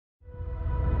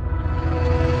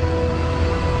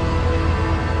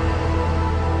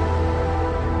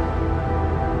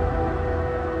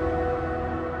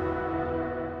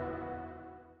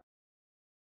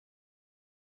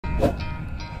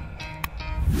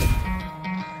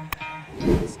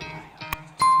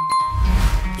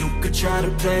try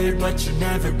to play, but you're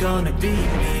never gonna beat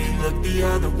me. Look the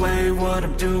other way, what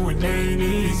I'm doing ain't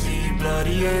easy.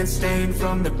 Bloody hands stained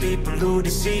from the people who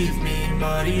deceive me.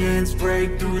 Muddy hands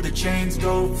break through the chains,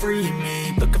 go free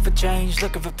me. Looking for change,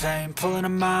 looking for pain, pulling a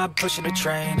mob, pushing a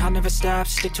train. I'll never stop,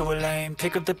 stick to a lane,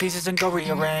 pick up the pieces and go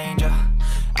rearrange.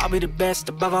 I'll be the best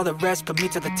above all the rest, put me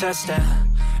to the test and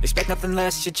expect nothing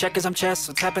less, you check as I'm chess,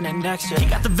 what's happening next, yeah. He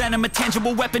got the venom, a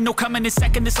tangible weapon, no coming in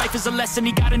second. This life is a lesson,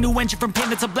 he got a new engine from pain,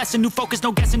 that's a blessing. New focus,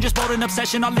 no guessing, just bold and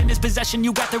obsession, all in his possession.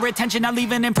 You got their attention, I'll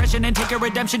leave an impression and take a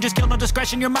redemption. Just kill, no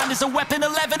discretion, your mind is a weapon.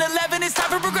 11-11, it's time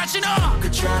for progression, You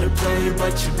could try to play,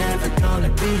 but you're never gonna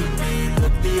beat me.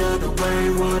 Look the other way,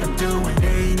 what I'm doing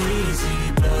ain't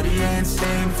easy. Bloody hands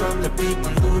stained from the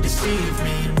people who deceive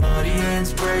me. Muddy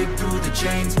hands break through the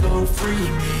chains, go free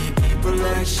me. People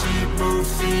like sheep move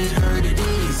feet, hurt it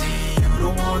easy. You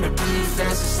don't wanna be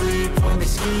fast asleep when they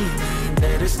scheming.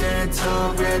 Better stand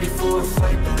tall, ready for a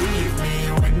fight, believe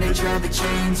me. When they try the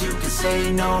chains, you can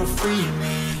say no, free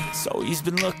me. So he's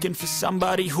been looking for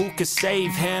somebody who could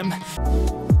save him.